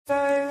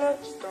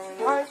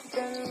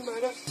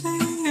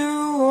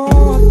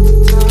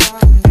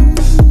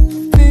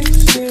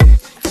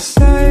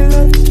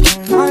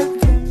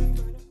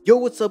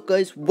what's up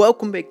guys,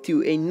 welcome back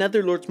to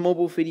another Lord's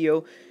Mobile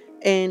video.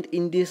 And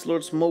in this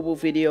Lord's Mobile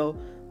video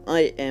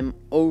I am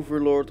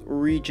Overlord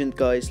Regent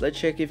guys. Let's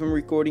check if I'm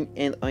recording,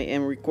 and I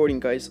am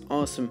recording guys,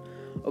 awesome.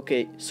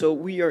 Okay, so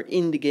we are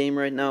in the game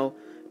right now.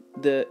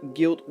 The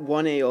guild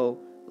 1AO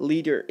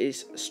leader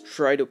is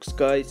STRIDOX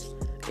guys,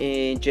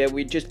 and yeah,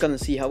 we're just gonna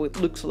see how it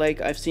looks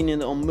like. I've seen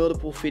it on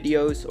multiple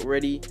videos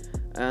already.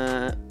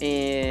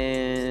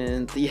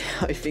 And yeah,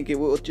 I think it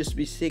will just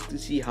be sick to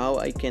see how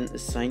I can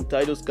assign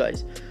titles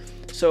guys.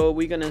 So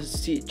we're gonna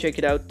check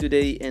it out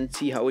today and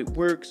see how it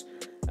works,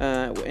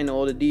 and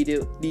all the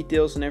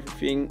details and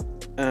everything.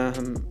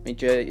 And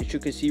yeah, as you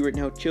can see right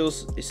now,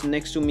 Chills is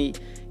next to me.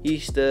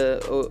 He's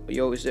the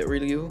yo, is that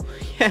really you?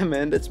 Yeah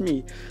man, that's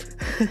me.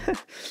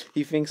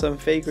 He thinks I'm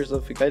fake or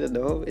something, I don't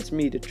know. It's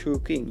me, the true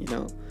king, you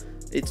know,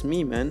 it's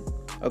me man.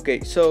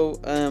 Okay,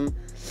 so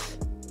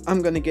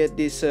I'm gonna get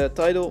this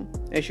title.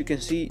 As you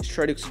can see,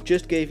 STRIDOX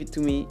just gave it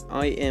to me.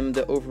 I am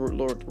the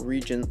Overlord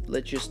Regent.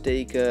 Let's just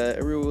take a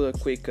real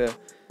quick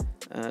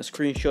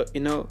screenshot,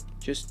 you know,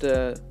 just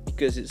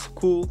because it's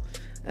cool.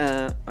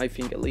 I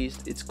think at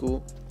least it's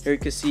cool. Here you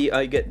can see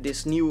I get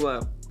this new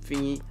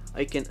thingy.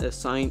 I can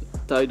assign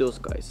titles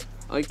guys.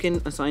 I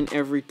can assign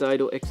every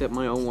title except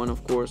my own one,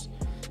 of course.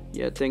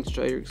 Yeah, thanks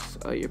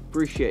STRIDOX, I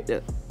appreciate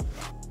that.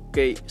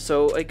 Okay,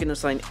 so I can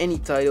assign any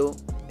title,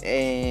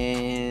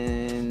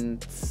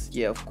 and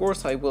yeah, of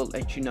course I will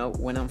let you know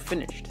when I'm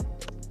finished.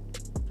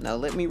 Now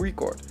let me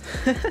record.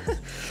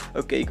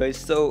 Okay guys,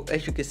 so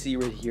as you can see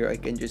right here, I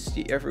can just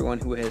see everyone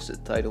who has a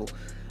title,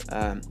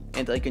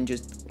 and I can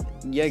just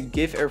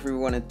give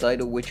everyone a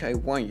title which I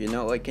want, you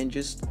know. I can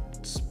just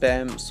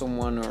spam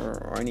someone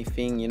or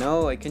anything, you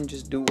know. I can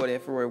just do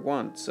whatever I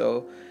want.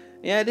 So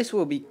yeah, this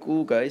will be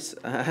cool guys.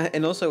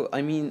 And also,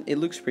 I mean, it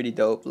looks pretty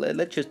dope.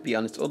 Let's just be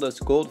honest, all those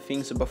gold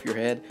things above your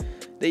head,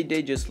 they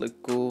just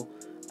look cool.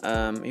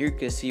 Here you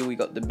can see we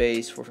got the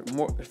base for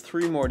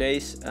 3 more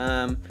days,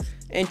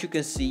 and you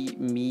can see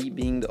me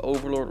being the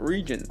Overlord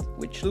Regent,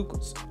 which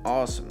looks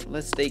awesome.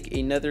 Let's take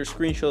another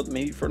screenshot,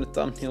 maybe for the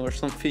thumbnail or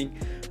something.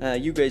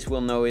 You guys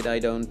will know it, I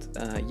don't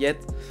yet,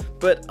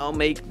 but I'll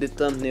make the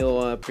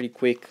thumbnail pretty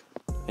quick.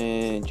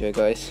 And yeah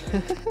guys,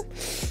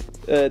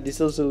 this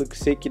also looks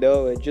sick, you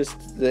know. Just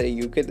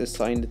you can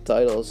assign the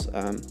titles.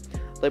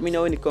 Let me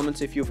know in the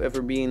comments if you've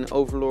ever been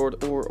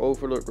Overlord or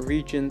Overlord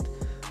Regent.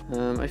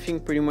 I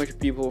think pretty much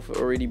people have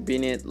already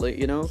been it, like,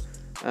 you know.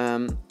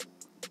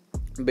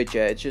 But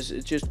yeah, it's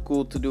just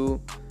cool to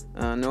do.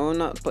 No, I'm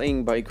not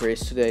playing by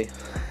grace today.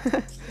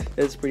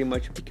 That's pretty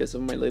much because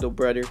of my little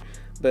brother.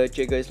 But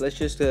yeah guys, let's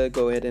just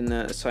go ahead and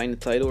assign a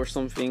title or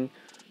something.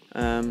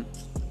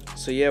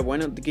 So yeah, why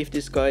not give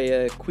this guy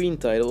a queen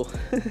title?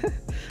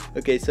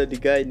 Okay, so the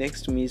guy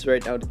next to me is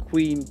right now the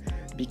queen,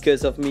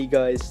 because of me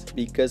guys,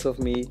 because of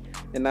me.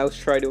 And now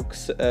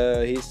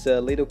STRIDOX, his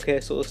little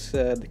castle is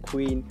the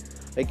queen.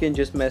 I can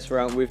just mess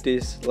around with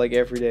this like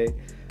every day.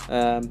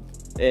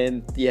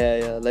 And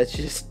yeah, let's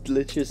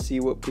just see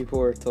what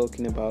people are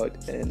talking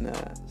about and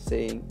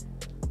saying.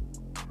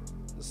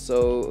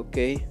 So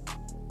okay,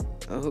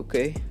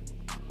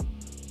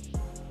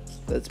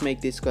 let's make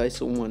this guy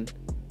someone.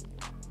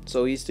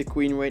 So he's the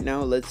queen right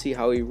now. Let's see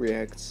how he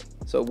reacts.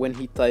 So when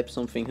he types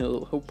something,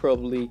 he'll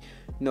probably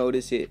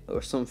notice it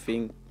or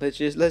something. Let's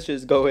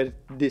just go at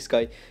this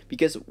guy,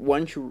 because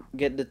once you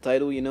get the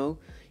title, you know,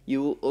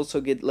 you will also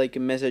get like a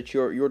message,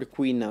 you're the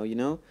queen now, you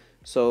know.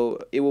 So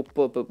it will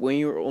pop up when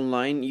you're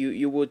online.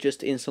 You will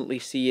just instantly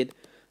see it.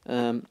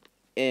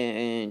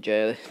 And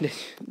yeah,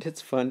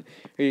 that's fun.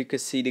 Here you can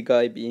see the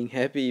guy being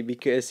happy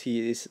because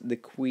he is the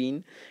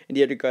queen, and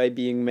the other guy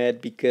being mad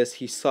because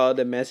he saw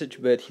the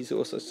message, but he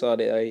also saw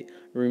that I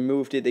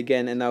removed it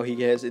again, and now he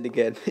has it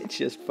again. It's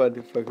just fun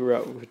to fuck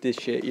around with this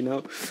shit, you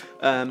know.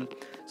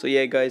 So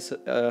yeah guys,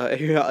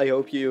 I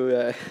hope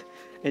you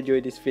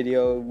enjoyed this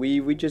video.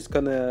 We just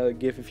gonna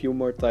give a few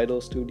more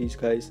titles to these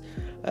guys,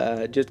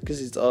 just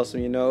because it's awesome,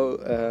 you know.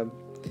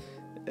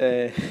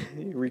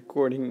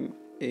 Recording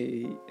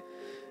a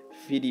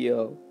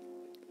video.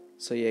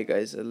 So yeah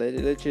guys,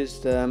 let's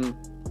just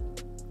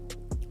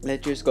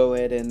go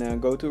ahead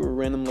and go to a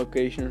random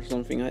location or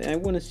something. I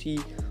want to see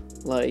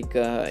like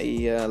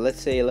let's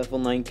say a level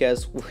 9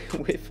 cast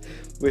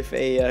with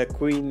a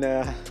queen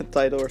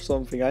title or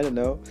something, I don't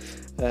know.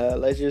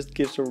 Let's just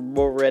give some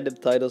more random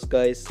titles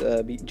guys,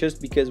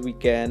 just because we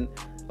can.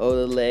 Oh,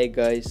 the lag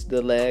guys,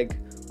 the lag,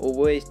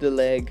 always the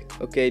lag.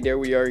 Okay, there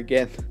we are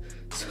again.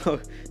 So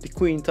the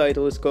queen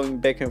title is going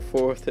back and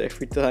forth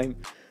every time.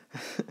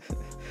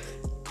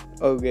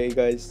 Okay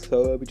guys,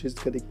 so I'm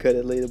just gonna cut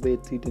a little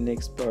bit to the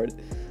next part.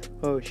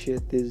 Oh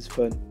shit, this is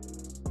fun.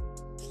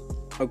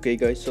 Okay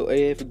guys, so I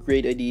have a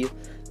great idea.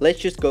 Let's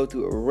just go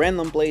to a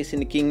random place in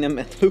the kingdom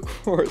and look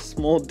for a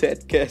small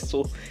dead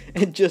castle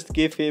and just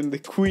give him the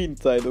queen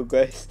title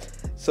guys.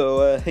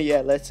 So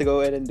yeah, let's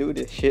go ahead and do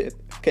this shit.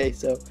 Okay,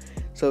 so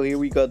here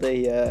we got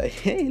a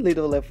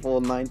little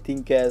level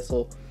 19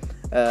 castle,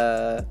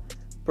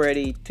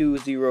 Pretty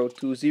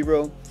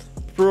 2020.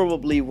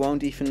 Probably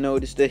won't even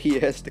notice that he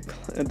has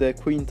the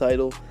queen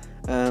title.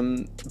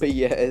 But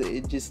yeah,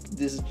 this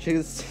is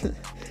just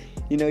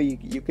you know,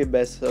 you can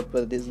mess up,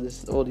 but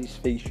this all these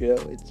fake show.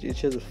 It's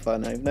just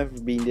fun. I've never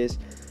been this,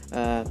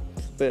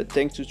 but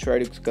thanks to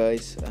STRIDOX,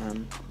 guys.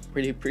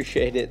 Really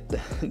appreciate it.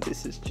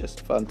 This is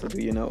just fun to do,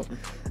 you know.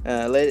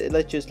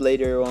 Let's just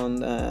later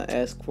on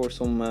ask for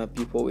some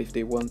people if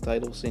they want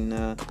titles in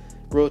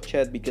World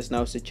Chat, because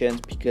now's the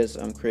chance, because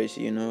I'm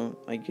crazy, you know.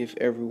 I give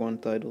everyone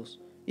titles,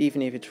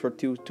 even if it's for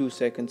two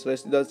seconds.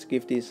 Let's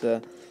give this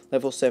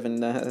level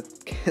 7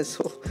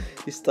 castle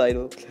this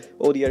title.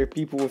 All the other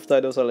people with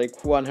titles are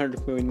like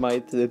 100 million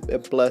might,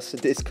 plus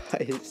this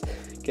guy is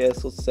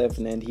castle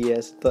 7 and he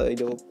has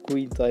title,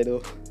 queen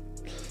title.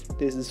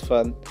 This is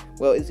fun.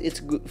 Well, it's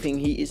a good thing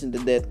he isn't a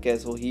dead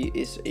castle, he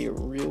is a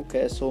real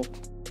castle.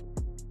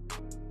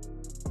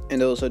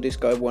 And also this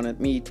guy wanted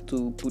me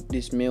to put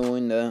this mail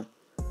in the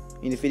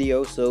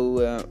video,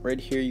 so right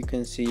here you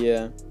can see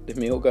the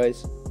mail,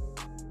 guys.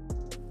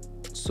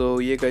 So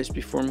yeah, guys,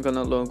 before I'm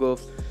gonna log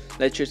off,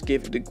 let's just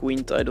give the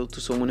queen title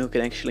to someone who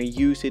can actually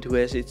use it, who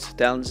has its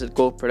talents at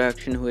gold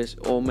production, who has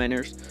all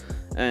manners,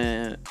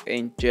 and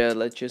yeah,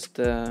 let's just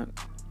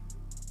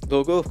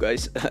log off,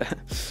 guys.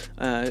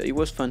 It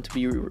was fun to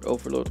be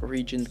Overlord or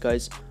Regent,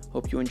 guys.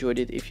 Hope you enjoyed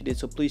it. If you did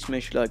so, please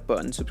smash the like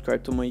button,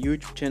 subscribe to my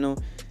YouTube channel.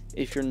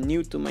 If you're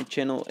new to my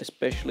channel,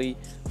 especially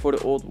for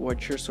the old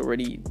watchers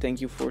already, thank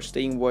you for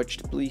staying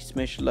watched. Please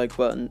smash the like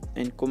button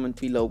and comment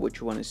below what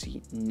you want to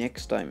see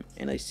next time.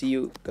 And I see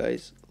you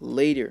guys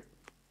later.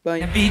 Bye.